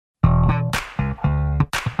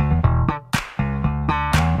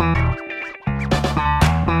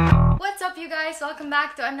guys! Welcome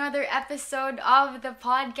back to another episode of the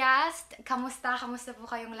podcast. Kamusta? Kamusta po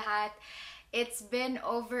kayong lahat? It's been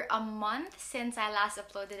over a month since I last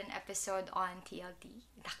uploaded an episode on TLT.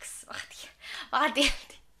 Dax, baka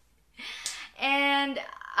TLT. And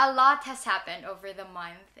a lot has happened over the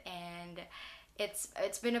month, and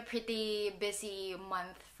it's been a pretty busy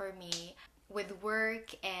month for me with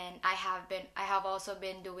work, and I have also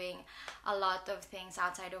been doing a lot of things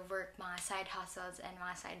outside of work, mga side hustles and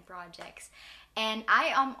mga side projects. And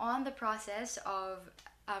I am on the process of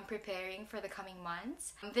preparing for the coming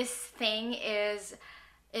months. This thing is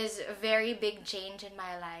a very big change in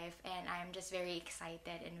my life, and I'm just very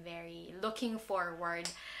excited and very looking forward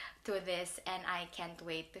to this, and I can't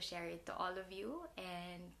wait to share it to all of you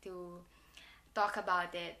and to talk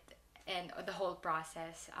about it and the whole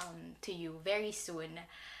process to you very soon.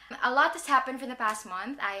 A lot has happened for the past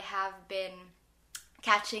month. I have been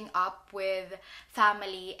catching up with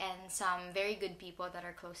family and some very good people that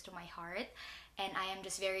are close to my heart, and I am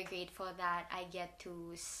just very grateful that I get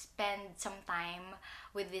to spend some time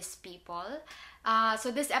with these people. So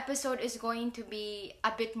this episode is going to be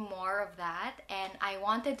a bit more of that, and I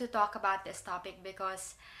wanted to talk about this topic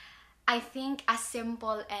because I think as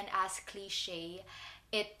simple and as cliche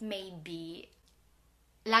it may be,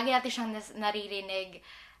 lagi natin siyang naririnig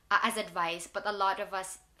as advice, but a lot of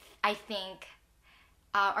us, I think,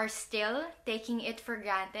 are still taking it for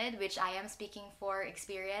granted, which I am speaking for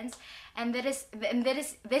experience, and this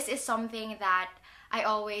is something that I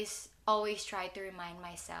always try to remind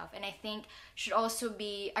myself, and I think should also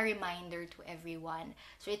be a reminder to everyone.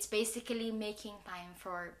 So it's basically making time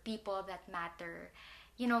for people that matter.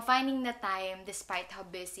 You know, finding the time despite how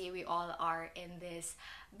busy we all are in this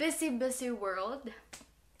busy world.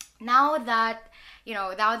 Now that we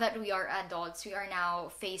are adults, we are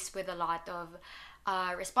now faced with a lot of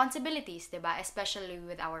responsibilities, diba? Especially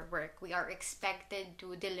with our work. We are expected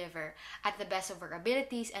to deliver at the best of our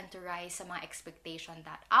abilities and to rise sa mga expectation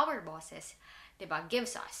that our bosses, diba,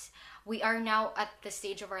 gives us. We are now at the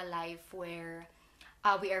stage of our life where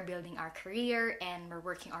we are building our career and we're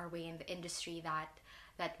working our way in the industry that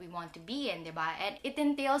we want to be in, diba? And it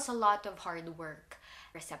entails a lot of hard work.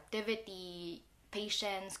 Receptivity,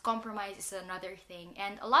 patience, compromise is another thing,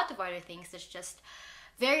 and a lot of other things that's just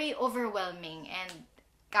very overwhelming and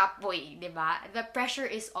kapoy, diba? The pressure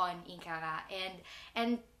is on, ika nga.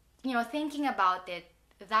 And you know, thinking about it,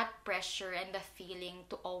 that pressure and the feeling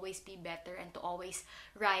to always be better and to always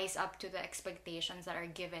rise up to the expectations that are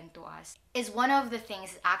given to us is one of the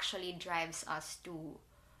things that actually drives us to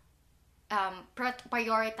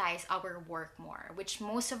prioritize our work more, which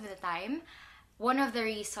most of the time, one of the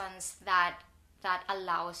reasons that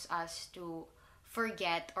allows us to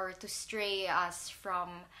forget or to stray us from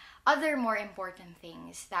other more important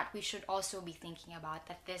things that we should also be thinking about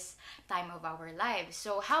at this time of our lives.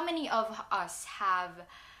 So how many of us have,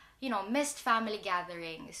 you know, missed family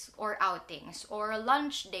gatherings or outings or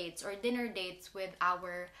lunch dates or dinner dates with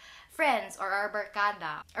our friends or our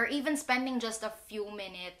barkada, or even spending just a few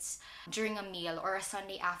minutes during a meal or a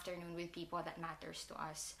Sunday afternoon with people that matters to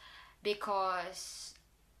us? Because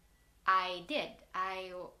I did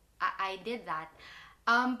that.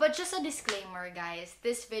 But just a disclaimer, guys,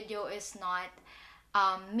 this video is not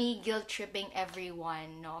me guilt tripping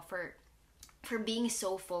everyone, no, for being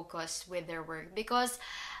so focused with their work, because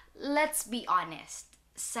let's be honest,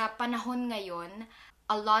 sa panahon ngayon,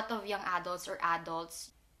 a lot of young adults or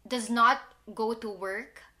adults does not go to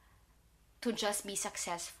work to just be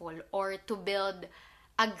successful or to build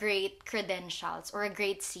a great credentials or a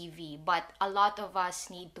great CV, but a lot of us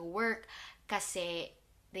need to work kasi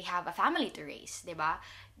they have a family to raise, diba?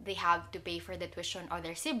 They have to pay for the tuition of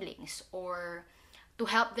their siblings, or to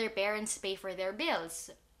help their parents pay for their bills,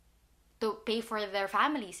 to pay for their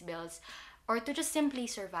family's bills, or to just simply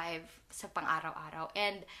survive sa pang-araw-araw.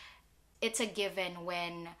 And it's a given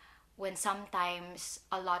when sometimes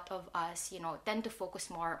a lot of us, you know, tend to focus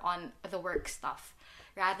more on the work stuff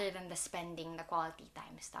rather than the spending, the quality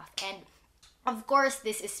time stuff. And of course,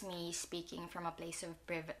 this is me speaking from a place of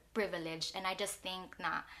privilege, and I just think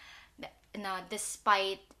na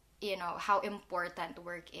despite, you know, how important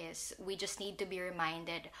work is, we just need to be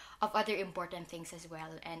reminded of other important things as well,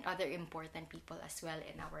 and other important people as well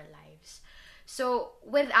in our lives. So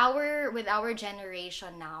with our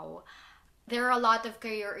generation now, there are a lot of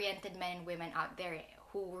career-oriented men and women out there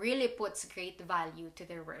who really puts great value to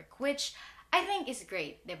their work, which I think is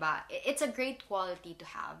great, diba? It's a great quality to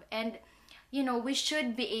have, and you know, we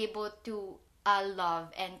should be able to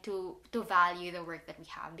love and to value the work that we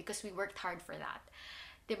have because we worked hard for that,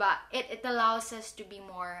 diba? It allows us to be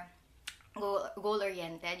more goal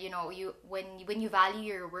oriented. You know, you when you value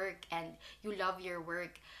your work and you love your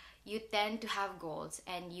work, you tend to have goals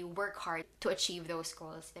and you work hard to achieve those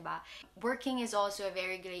goals, diba? Working is also a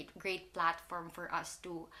very great platform for us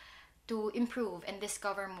to improve and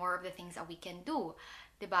discover more of the things that we can do,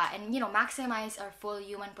 diba? And maximize our full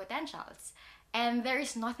human potentials. And there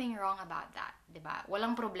is nothing wrong about that, diba?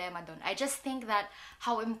 Walang problema dun. I just think that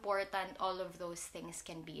how important all of those things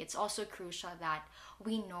can be. It's also crucial that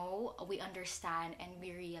we know, we understand, and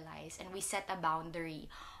we realize, and we set a boundary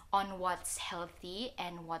on what's healthy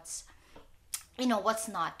and what's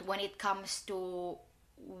not when it comes to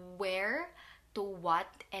where, to what,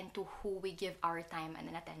 and to who we give our time and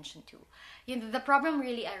attention to. The problem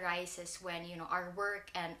really arises when our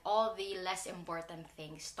work and all the less important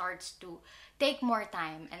things starts to take more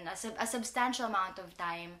time and a substantial amount of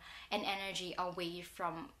time and energy away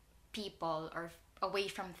from people or away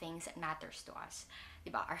from things that matters to us,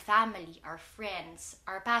 diba? Our family, our friends,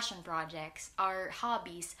 our passion projects, our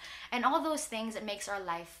hobbies, and all those things that makes our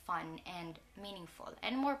life fun and meaningful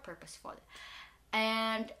and more purposeful.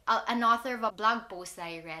 And an author of a blog post that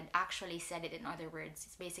I read actually said it in other words.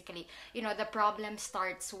 It's basically, the problem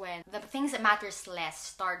starts when the things that matters less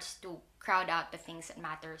starts to crowd out the things that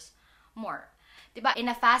matters more. Diba? In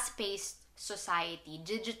a fast-paced society,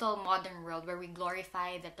 digital modern world where we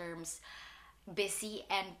glorify the terms busy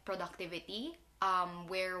and productivity,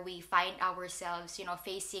 where we find ourselves,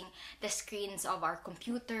 facing the screens of our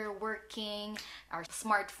computer, working, our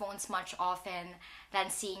smartphones much often than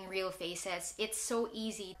seeing real faces, it's so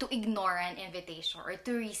easy to ignore an invitation or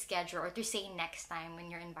to reschedule or to say next time when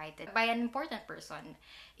you're invited by an important person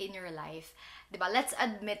in your life. Diba? Let's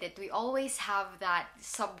admit it, we always have that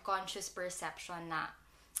subconscious perception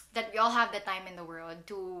that we all have the time in the world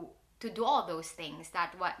to do all those things.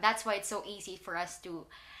 That's why it's so easy for us to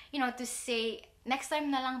to say next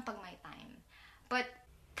time na lang pag may time. But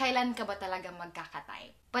kailan ka ba talaga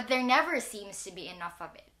magkaka-time? But there never seems to be enough of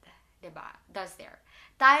it, diba? Does there?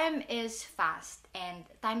 Time is fast and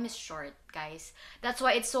time is short, guys. That's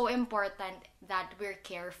why it's so important that we're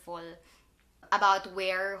careful about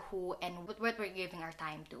where, who, and what we're giving our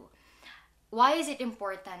time to. Why is it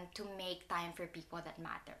important to make time for people that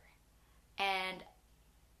matter? And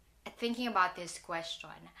thinking about this question,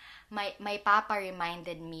 my papa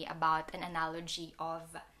reminded me about an analogy of,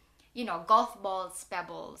 golf balls,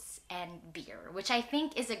 pebbles, and beer, which I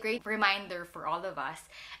think is a great reminder for all of us.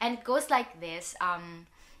 And it goes like this.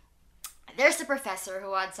 There's a professor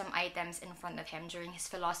who had some items in front of him during his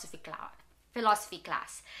philosophy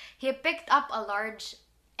class. He picked up a large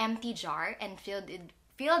empty jar and filled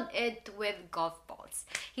it with golf balls.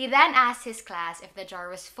 He then asked his class if the jar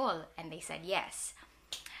was full, and they said yes.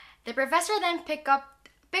 The professor then picked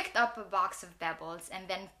up a box of pebbles and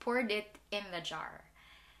then poured it in the jar.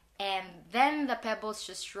 And then the pebbles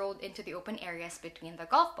just rolled into the open areas between the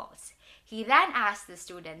golf balls. He then asked the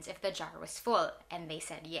students if the jar was full, and they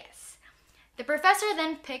said yes. The professor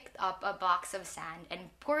then picked up a box of sand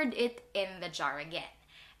and poured it in the jar again.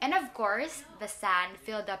 And of course, the sand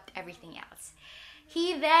filled up everything else.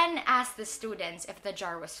 He then asked the students if the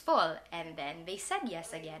jar was full, and then they said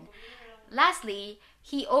yes again. Lastly,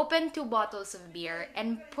 he opened 2 bottles of beer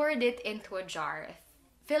and poured it into a jar,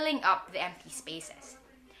 filling up the empty spaces.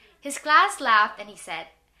 His class laughed and he said,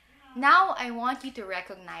 "Now I want you to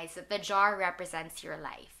recognize that the jar represents your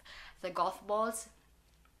life. The golf balls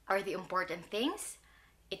are the important things.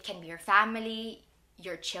 It can be your family,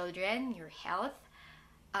 your children, your health,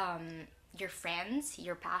 your friends,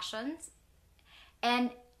 your passions.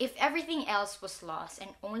 And if everything else was lost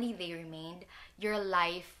and only they remained, your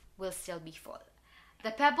life will still be full.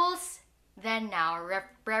 The pebbles then now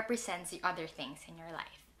represents the other things in your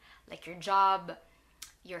life, like your job,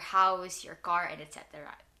 your house, your car, and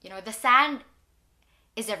etc. The sand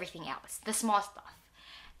is everything else, the small stuff.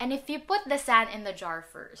 And if you put the sand in the jar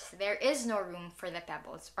first, there is no room for the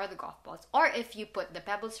pebbles or the golf balls. Or if you put the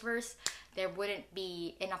pebbles first, there wouldn't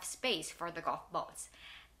be enough space for the golf balls.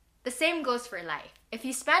 The same goes for life. If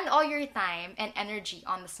you spend all your time and energy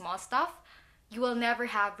on the small stuff, you will never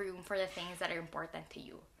have room for the things that are important to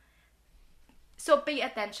you. So pay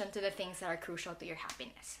attention to the things that are crucial to your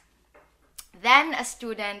happiness. Then a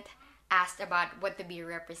student asked about what the beer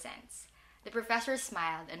represents. The professor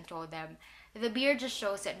smiled and told them, "The beer just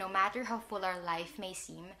shows that no matter how full our life may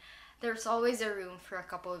seem, there's always a room for a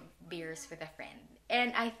couple of beers with a friend."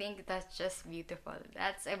 And I think that's just beautiful.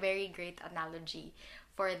 That's a very great analogy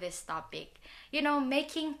for this topic.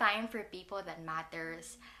 Making time for people that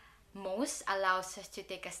matters most allows us to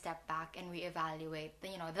take a step back and reevaluate,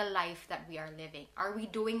 the life that we are living. Are we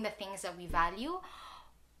doing the things that we value?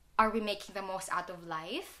 Are we making the most out of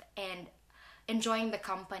life? And enjoying the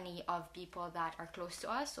company of people that are close to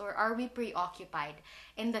us, or are we preoccupied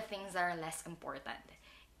in the things that are less important?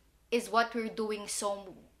 Is what we're doing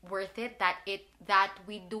so worth it that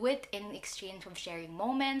we do it in exchange of sharing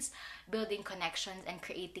moments, building connections, and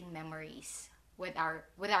creating memories with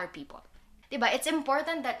our people? Diba? It's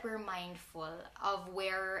important that we're mindful of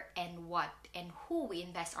where and what and who we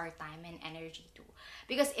invest our time and energy to.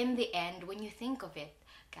 Because in the end, when you think of it,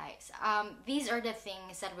 guys, these are the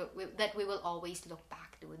things that we will always look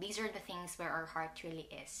back to. These are the things where our heart really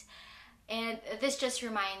is. And this just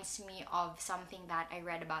reminds me of something that I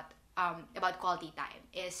read about quality time,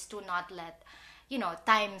 is to not let,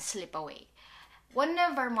 time slip away. One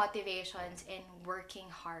of our motivations in working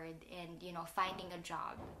hard and, finding a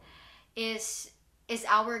job is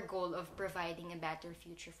our goal of providing a better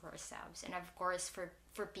future for ourselves, and of course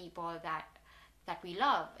for people that we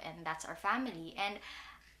love, and that's our family, and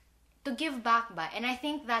to give back ba. And I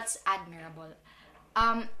think that's admirable.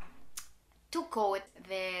 To quote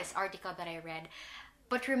this article that I read,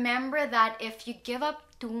 but remember that if you give up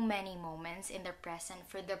too many moments in the present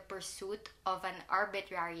for the pursuit of an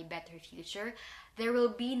arbitrary better future, there will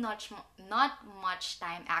be not much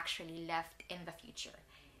time actually left in the future.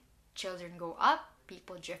 Children grow up,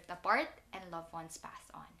 people drift apart, and loved ones pass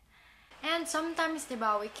on. And sometimes,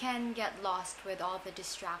 diba, we can get lost with all the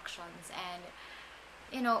distractions, and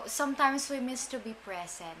sometimes we miss to be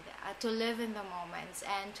present, to live in the moments,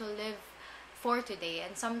 and to live for today.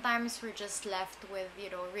 And sometimes we're just left with,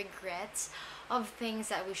 regrets of things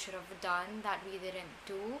that we should have done that we didn't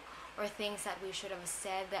do, or things that we should have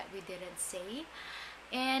said that we didn't say.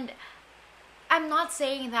 And I'm not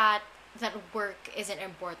saying that work isn't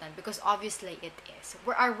important, because obviously it is.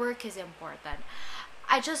 Our work is important.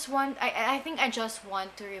 I think I just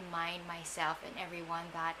want to remind myself and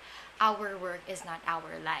everyone that our work is not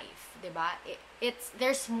our life, diba?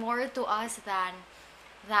 There's more to us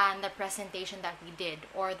than the presentation that we did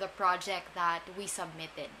or the project that we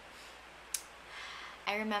submitted.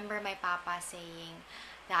 I remember my papa saying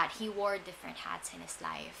that he wore different hats in his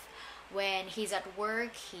life. When he's at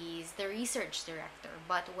work, he's the research director.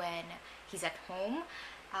 But when he's at home,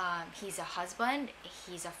 he's a husband,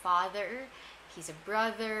 he's a father, he's a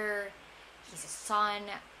brother, he's a son,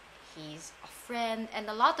 he's a friend, and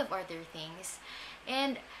a lot of other things.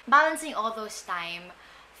 And balancing all those time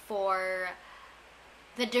for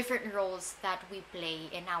the different roles that we play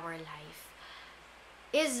in our life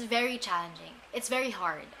is very challenging. It's very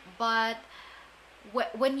hard. But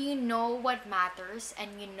when you know what matters, and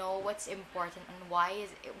you know what's important and why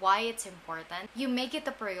it's important, you make it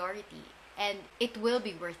a priority, and it will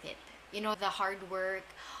be worth it. The hard work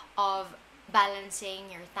of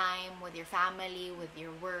balancing your time with your family, with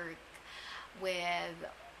your work, with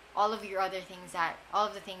all of the things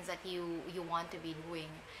that you want to be doing.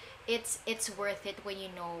 It's worth it when you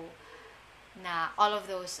know na all of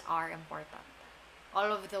those are important.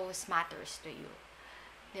 All of those matters to you.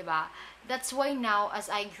 Diba? That's why now, as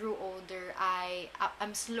I grew older,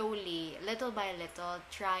 I'm slowly, little by little,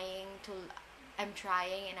 I'm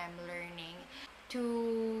trying and I'm learning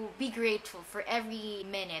to be grateful for every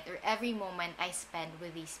minute or every moment I spend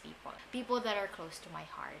with these people that are close to my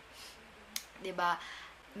heart. Diba?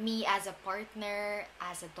 Me as a partner,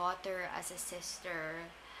 as a daughter, as a sister,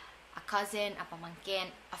 a cousin, a pamangkin,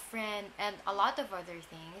 a friend, and a lot of other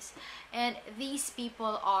things. And these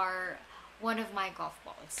people are one of my golf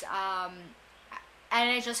balls. And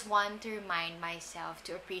I just want to remind myself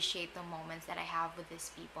to appreciate the moments that I have with these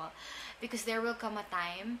people, because there will come a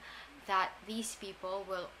time that these people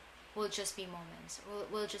will just be moments,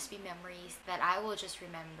 will just be memories that I will just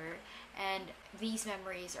remember, and these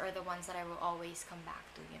memories are the ones that I will always come back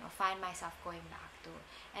to, find myself going back to,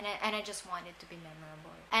 and I just want it to be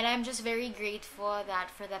memorable. And I'm just very grateful that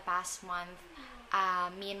for the past month,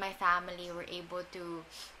 me and my family were able to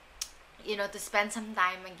to spend some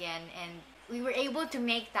time again, and we were able to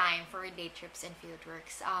make time for day trips and field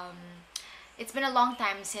works. It's been a long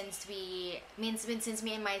time since since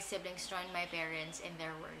me and my siblings joined my parents in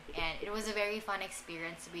their work, and it was a very fun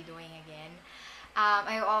experience to be doing again.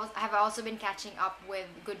 I have also been catching up with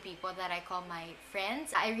good people that I call my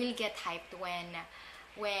friends. I really get hyped when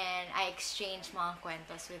I exchange mga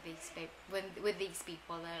kwentos with these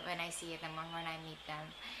people, when I see them or when I meet them.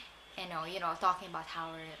 Talking about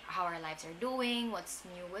how our lives are doing, what's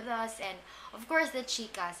new with us, and of course the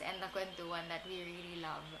chicas and the kwentuhan that we really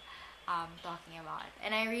love talking about.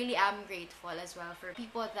 And I really am grateful as well for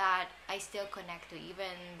people that I still connect to,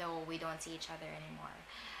 even though we don't see each other anymore.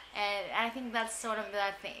 And I think that's sort of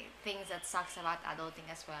the things that sucks about adulting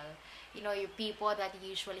as well. Your people that you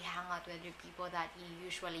usually hang out with, your people that you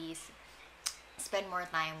usually spend more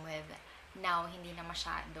time with, now hindi na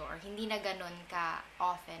masyado or hindi na ganun ka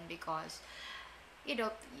often because, you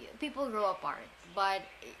know, people grow apart. But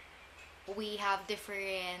we have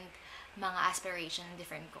different mga aspirations,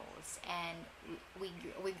 different goals, and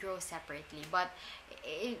we grow separately. But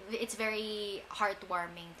it's very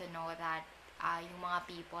heartwarming to know that yung mga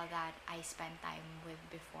people that I spent time with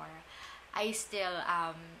before, I still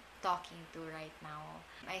talking to right now.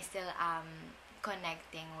 I still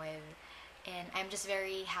connecting with, and I'm just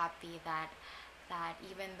very happy that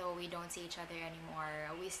even though we don't see each other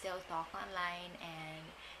anymore, we still talk online, and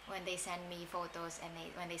when they send me photos and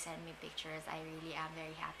when they send me pictures, I really am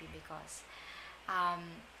very happy because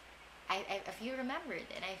I feel remembered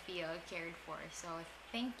and I feel cared for. So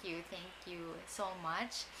thank you so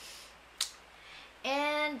much.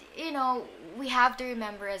 And you know, we have to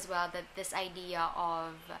remember as well that this idea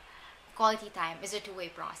of quality time is a two-way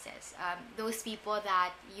process. Those people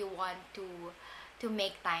that you want to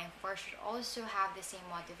make time for should also have the same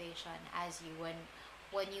motivation as you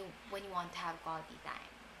when you want to have quality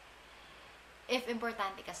time. If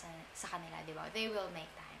importante ka sa kanila, di ba? They will make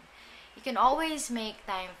time. You can always make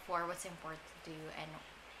time for what's important to you, and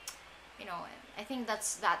you know, I think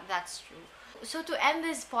that's true. So to end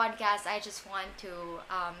this podcast, I just want to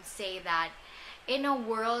say that in a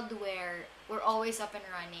world where we're always up and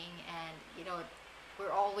running, and you know,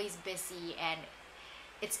 we're always busy, and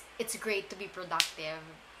it's great to be productive.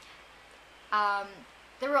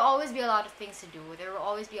 There will always be a lot of things to do. There will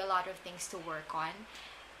always be a lot of things to work on.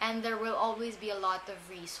 And there will always be a lot of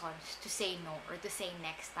reasons to say no or to say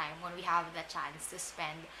next time when we have the chance to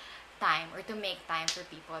spend time or to make time for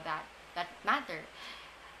people that matter.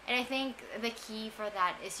 And I think the key for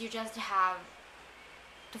that is you just have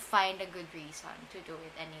to find a good reason to do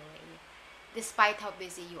it anyway. Despite how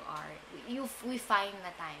busy you are, we find the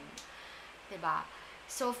time, diba?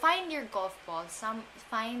 So find your golf balls.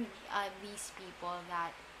 Find these people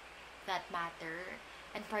that matter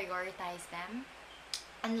and prioritize them.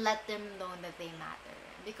 And let them know that they matter,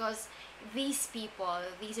 because these people,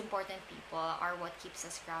 these important people, are what keeps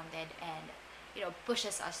us grounded and, you know,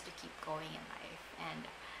 pushes us to keep going in life. And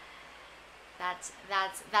that's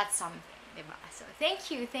something, diba? So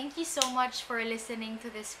thank you so much for listening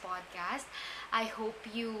to this podcast. I hope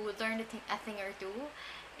you learned a thing or two,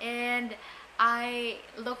 and I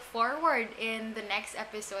look forward in the next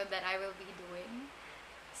episode that I will be doing.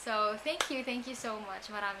 So thank you so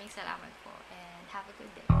much. Maraming salamat po. Have a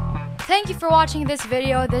good day. Thank you for watching this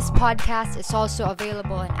video. This podcast is also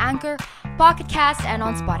available on Anchor, Pocket Cast, and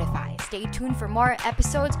on Spotify. Stay tuned for more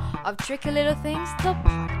episodes of Tricky Little Things, the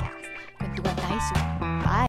podcast.